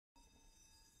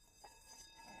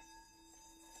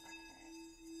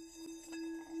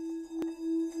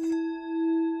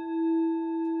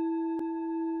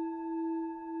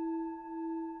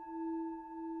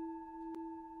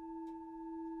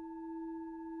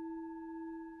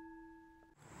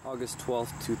August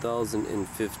 12th,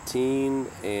 2015,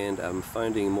 and I'm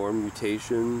finding more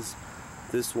mutations.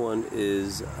 This one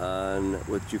is on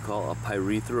what you call a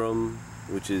Pyrethrum,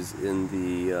 which is in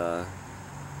the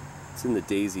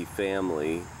daisy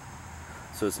family.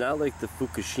 So it's not like the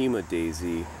Fukushima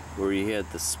daisy where you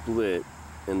had the split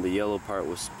and the yellow part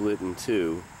was split in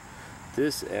two.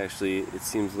 This actually, it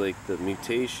seems like the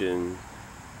mutation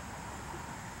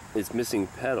is missing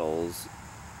petals.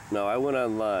 Now I went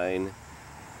online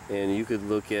and you could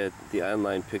look at the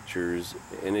online pictures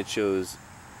and it shows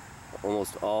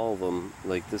almost all of them,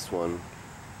 like this one,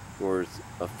 where it's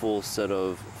a full set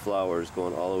of flowers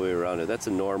going all the way around it. That's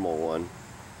a normal one.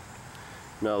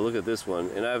 Now look at this one,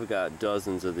 and I've got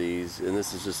dozens of these, and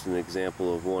this is just an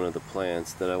example of one of the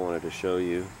plants that I wanted to show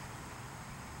you.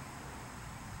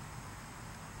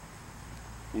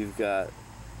 You've got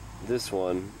this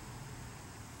one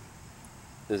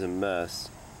is a mess.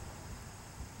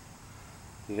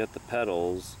 You got the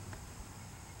petals,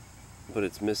 but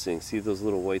it's missing. See those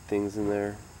little white things in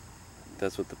there?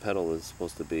 That's what the petal is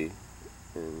supposed to be,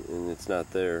 and it's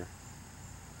not there.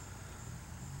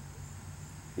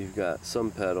 You've got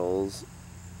some petals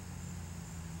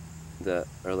that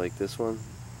are like this one.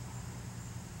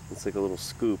 It's like a little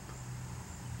scoop.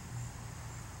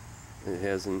 It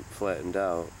hasn't flattened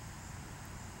out.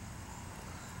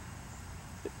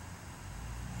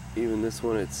 Even this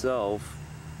one itself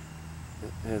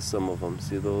has some of them.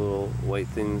 See the little white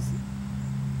things?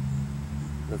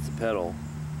 That's a petal.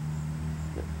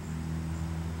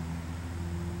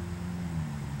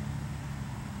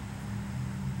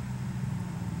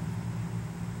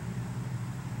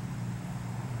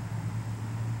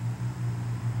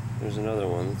 There's another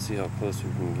one. Let's see how close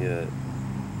we can get.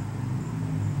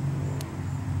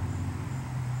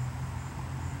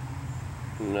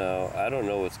 No, I don't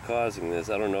know what's causing this.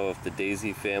 I don't know if the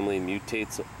daisy family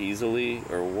mutates easily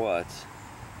or what,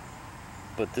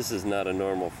 but this is not a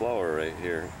normal flower right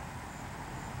here.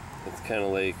 It's kind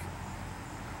of like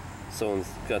someone's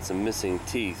got some missing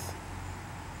teeth,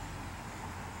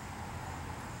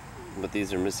 but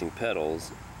these are missing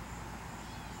petals.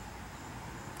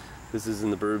 This is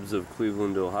in the burbs of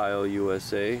Cleveland, Ohio,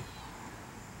 USA,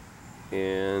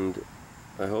 and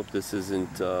I hope this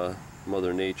isn't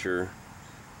Mother Nature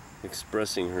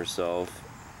expressing herself,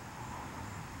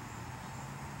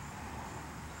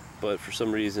 but for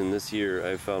some reason this year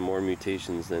I've found more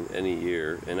mutations than any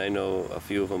year, and I know a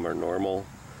few of them are normal,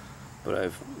 but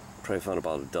I've probably found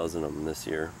about a dozen of them this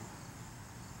year.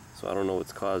 So I don't know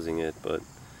what's causing it, but it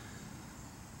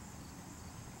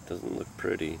doesn't look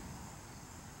pretty.